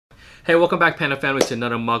Hey, welcome back Panda family to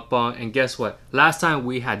another mukbang, and guess what? Last time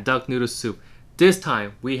we had duck noodle soup. This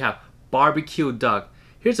time we have barbecue duck.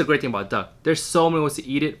 Here's the great thing about duck. There's so many ways to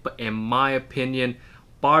eat it, but in my opinion,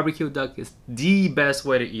 barbecue duck is the best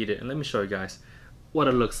way to eat it. And let me show you guys what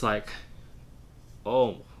it looks like.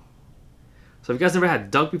 Oh. So if you guys never had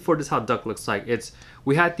duck before, this is how duck looks like.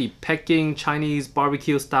 We had the Peking Chinese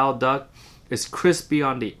barbecue style duck. It's crispy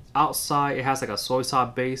on the outside. It has like a soy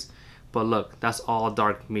sauce base. But look, that's all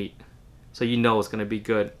dark meat. So you know it's gonna be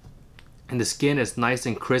good. And the skin is nice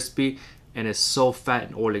and crispy, and it's so fat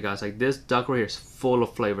and oily, guys. Like this duck right here is full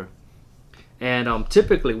of flavor. And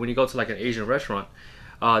typically when you go to like an Asian restaurant,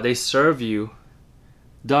 they serve you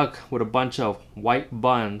duck with a bunch of white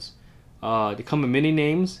buns. They come with many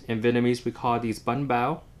names. In Vietnamese we call these bun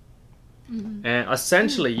bao. And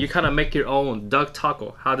essentially you kind of make your own duck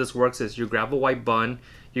taco. How this works is you grab a white bun,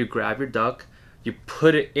 you grab your duck, you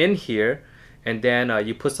put it in here, and then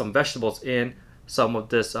you put some vegetables in, some of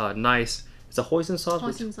this nice, it's a hoisin sauce?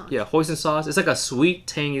 Hoisin sauce. Yeah, hoisin sauce. It's like a sweet,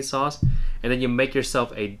 tangy sauce, and then you make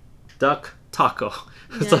yourself a duck taco.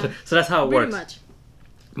 Yeah. so that's how it Pretty works. much.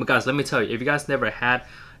 But guys, let me tell you, if you guys never had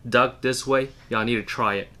duck this way, y'all need to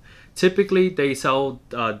try it. Typically, they sell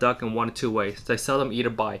duck in one of two ways. They sell them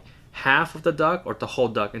either by half of the duck or the whole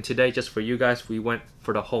duck. And today, just for you guys, we went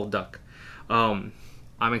for the whole duck.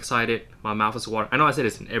 I'm excited. My mouth is watering. I know I say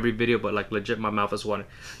this in every video, but like legit, my mouth is watering.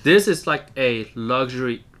 This is like a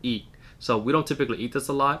luxury eat. So we don't typically eat this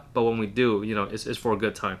a lot, but when we do, you know, it's for a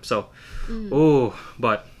good time. So,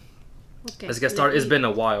 but Okay, let's get started. It's been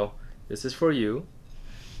a while. This is for you.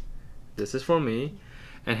 This is for me.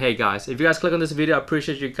 And hey guys, if you guys click on this video, I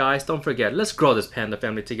appreciate you guys. Don't forget, let's grow this Panda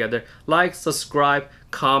family together. Like, subscribe,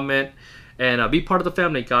 comment, and be part of the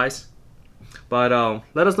family, guys. But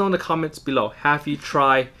let us know in the comments below. Have you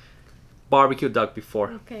tried barbecue duck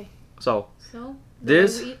before? Okay. So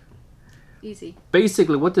this easy.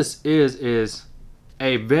 Basically what this is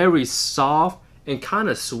a very soft and kind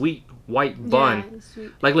of sweet white bun. Yeah,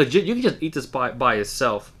 sweet. Like legit, you can just eat this by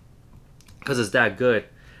itself because it's that good.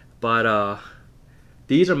 But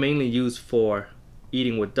these are mainly used for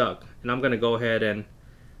eating with duck. And I'm gonna go ahead and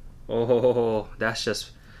that's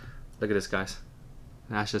just, look at this, guys.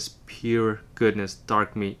 That's just pure goodness,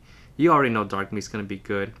 dark meat. You already know dark meat's gonna be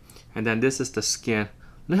good. And then this is the skin.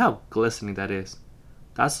 Look how glistening that is.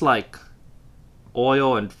 That's like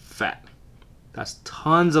oil and fat. That's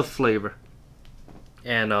tons of flavor.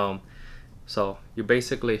 And so you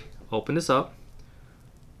basically open this up,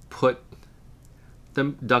 put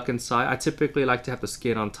the duck inside. I typically like to have the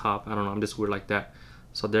skin on top. I don't know, I'm just weird like that.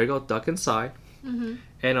 So there you go, duck inside. And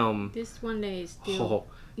this one is still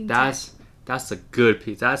that's a good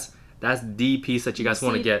piece. That's the piece that you guys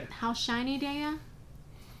want to get. How shiny they are.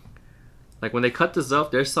 Like when they cut this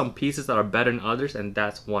up, there's some pieces that are better than others, and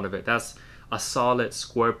that's one of it. That's a solid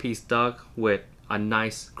square piece duck with a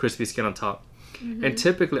nice crispy skin on top. And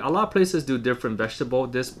typically, a lot of places do different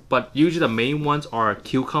vegetable but usually the main ones are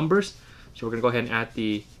cucumbers. So we're gonna go ahead and add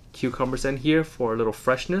the cucumbers in here for a little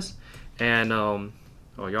freshness. And oh,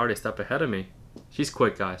 you already a step ahead of me. She's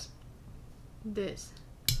quick, guys. This.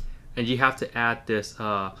 And you have to add this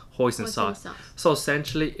hoisin sauce. So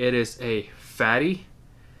essentially, it is a fatty,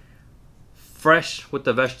 fresh with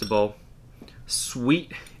the vegetable,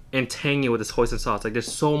 sweet and tangy with this hoisin sauce. Like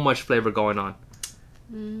there's so much flavor going on.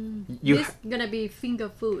 This gonna be finger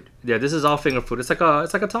food. Yeah, this is all finger food. It's like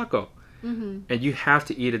a taco. And you have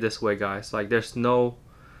to eat it this way, guys. Like there's no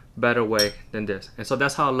better way than this. And so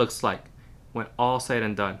that's how it looks like when all said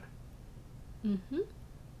and done.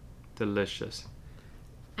 Delicious.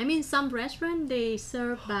 I mean, some restaurant they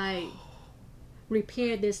serve by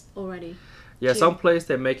prepare this already. Yeah, some place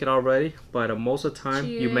they make it already, but most of the time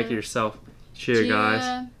you make it yourself. Cheers,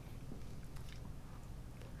 guys.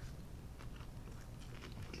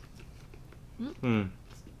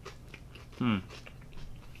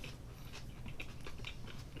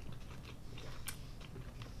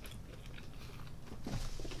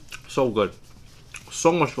 So good.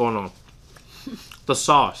 So much going on. The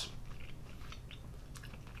sauce.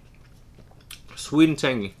 Sweet and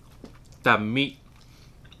tangy. That meat.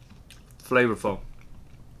 Flavorful.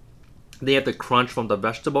 They have the crunch from the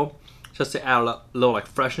vegetable just to add a little like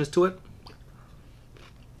freshness to it.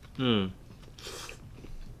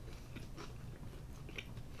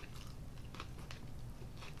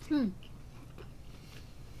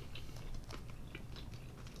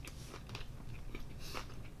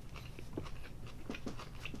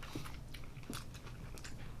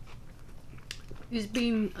 It's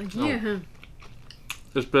been a year, huh?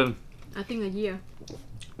 It's been, I think, a year.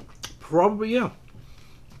 Probably, yeah.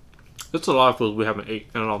 It's a lot of food we haven't ate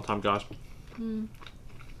in a long time, guys.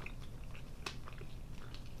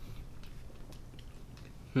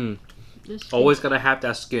 Always gotta have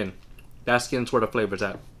that skin. That skin's where the flavor's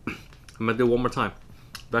at. I'm gonna do it one more time.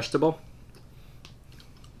 Vegetable.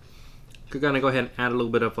 We're gonna go ahead and add a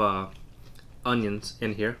little bit of onions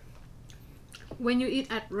in here. When you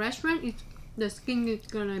eat at restaurant, the skin is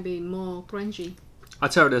gonna be more crunchy. I'll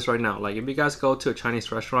tell you this right now. Like, if you guys go to a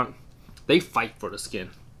Chinese restaurant, they fight for the skin.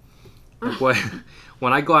 Like,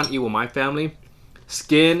 when I go out and eat with my family,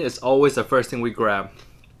 skin is always the first thing we grab.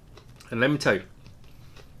 And let me tell you,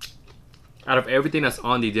 out of everything that's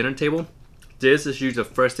on the dinner table, this is usually the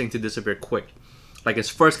first thing to disappear quick. Like, it's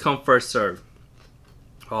first come, first serve.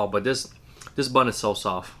 Oh, but this bun is so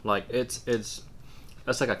soft. Like, it's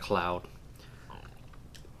like a cloud.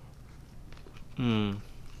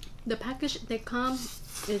 The package they come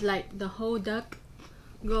is like the whole duck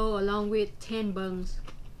go along with 10 buns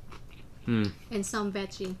and some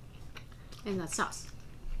veggie and a sauce.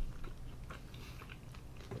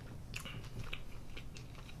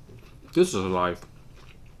 This is alive.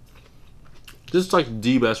 This is like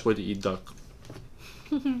the best way to eat duck.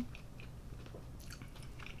 Like,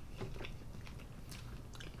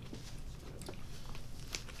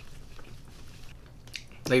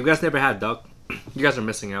 if you guys never had duck, you guys are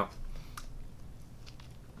missing out.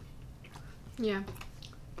 Yeah,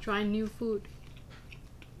 try new food.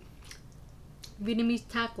 Vietnamese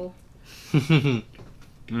taco.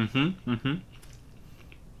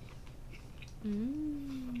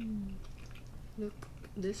 Look,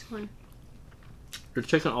 this one. You're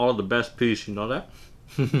taking all the best piece, you know that?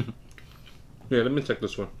 Yeah, let me check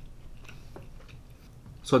this one.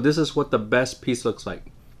 So this is what the best piece looks like.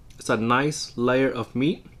 It's a nice layer of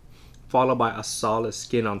meat, followed by a solid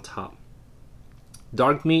skin on top.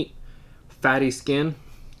 Dark meat, fatty skin,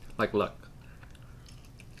 like look.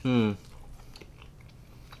 Look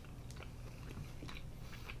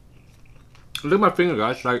at my finger,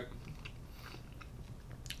 guys. Like,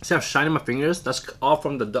 see how shiny my finger is? That's all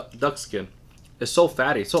from the duck skin. It's so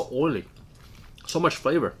fatty, so oily, so much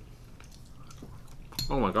flavor.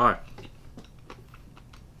 Oh my god.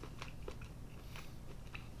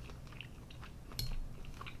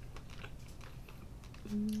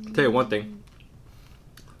 Tell you one thing,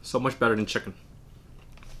 so much better than chicken.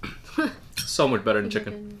 So much better than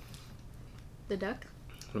chicken. The duck?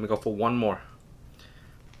 Let me go for one more.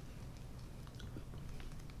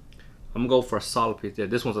 I'm gonna go for a solid piece. Yeah,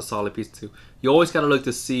 this one's a solid piece too. You always gotta look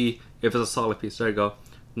to see if it's a solid piece. There you go.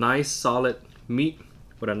 Nice solid meat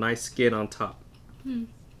with a nice skin on top.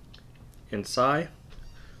 Inside,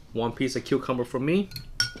 one piece of cucumber for me.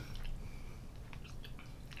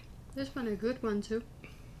 This one a good one too.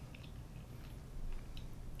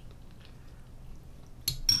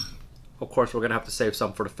 Of course, we're gonna have to save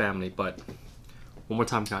some for the family, but one more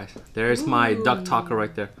time, guys. There's my duck taco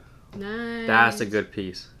right there. Nice. That's a good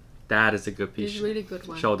piece. That is a good piece. It's a really good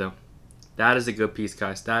one. Show them. That is a good piece,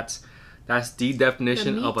 guys. That's the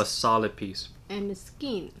definition of a solid piece. And the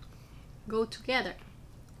skin go together.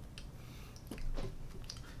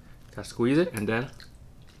 Gotta squeeze it and then.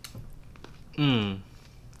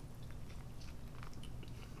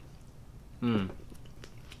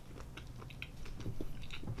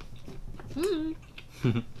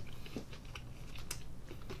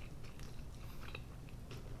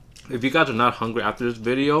 If you guys are not hungry after this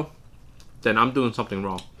video, then I'm doing something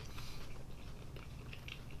wrong.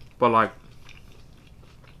 But like,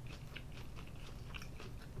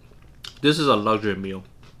 this is a luxury meal.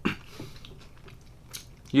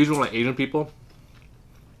 Usually like Asian people,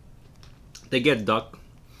 they get duck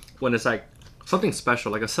when it's like something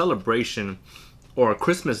special, like a celebration or a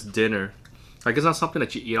Christmas dinner. Like, it's not something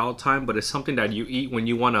that you eat all the time, but it's something that you eat when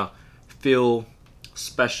you want to feel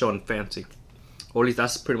special and fancy. Or at least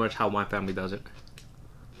that's pretty much how my family does it.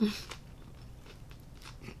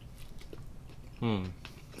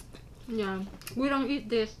 Yeah, we don't eat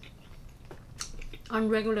this on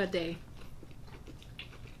regular day.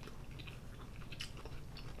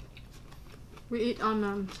 We eat on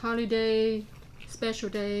a holiday, special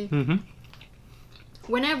day.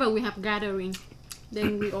 Whenever we have gathering,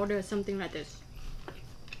 then we order something like this.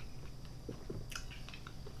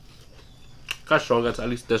 Gotta show you guys at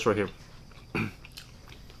least this right here.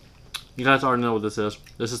 You guys already know what this is.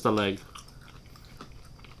 This is the leg.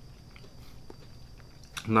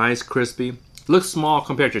 Nice, crispy. Looks small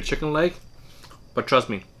compared to your chicken leg, but trust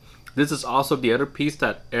me, this is also the other piece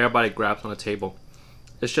that everybody grabs on the table.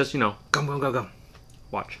 It's just, you know, gum, gum, gum, gum.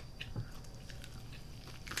 Watch.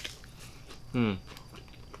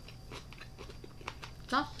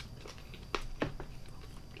 Sauce?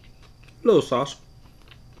 Little sauce.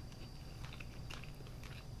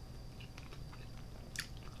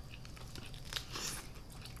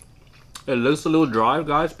 It looks a little dry,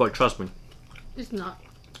 guys, but trust me, It's not.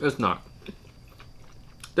 it's not.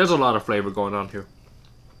 There's a lot of flavor going on here.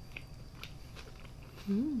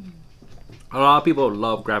 A lot of people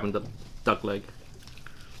love grabbing the duck leg.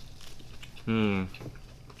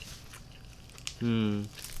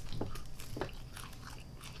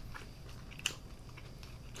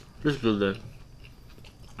 This is good dinner.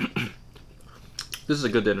 This is a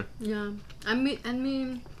good dinner. Yeah. I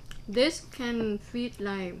mean, this can feed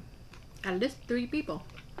like at least 3 people.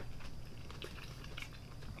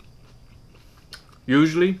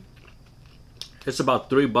 Usually, it's about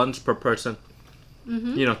 3 buns per person.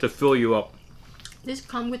 You know, to fill you up. This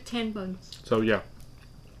come with 10 buns. So yeah,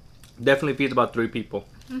 definitely feeds about 3 people.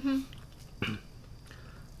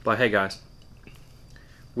 But hey, guys,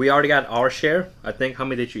 we already got our share. I think. How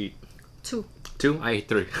many did you eat? 2. 2. I ate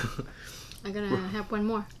 3. I'm gonna have 1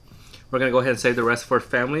 more. We're gonna go ahead and save the rest for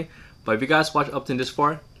family. But if you guys watch up to this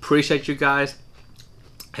far, appreciate you guys.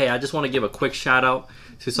 Hey, I just want to give a quick shout out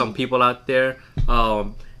to some people out there.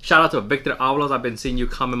 Shout out to Victor Avalos. I've been seeing you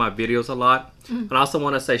comment my videos a lot. And I also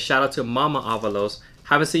want to say shout out to Mama Avalos.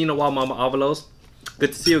 Haven't seen you in a while, Mama Avalos.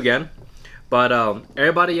 Good to see you again. But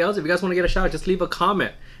everybody else, if you guys want to get a shout out, just leave a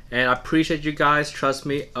comment. And I appreciate you guys. Trust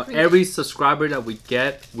me. Every subscriber that we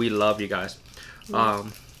get, we love you guys.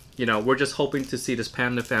 You know, we're just hoping to see this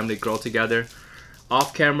Panda family grow together.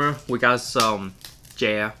 Off camera, we got some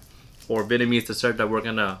jaya or Vietnamese dessert that we're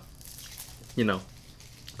gonna, you know,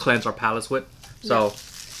 cleanse our palates with. So,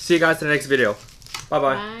 see you guys in the next video.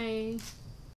 Bye-bye. Bye.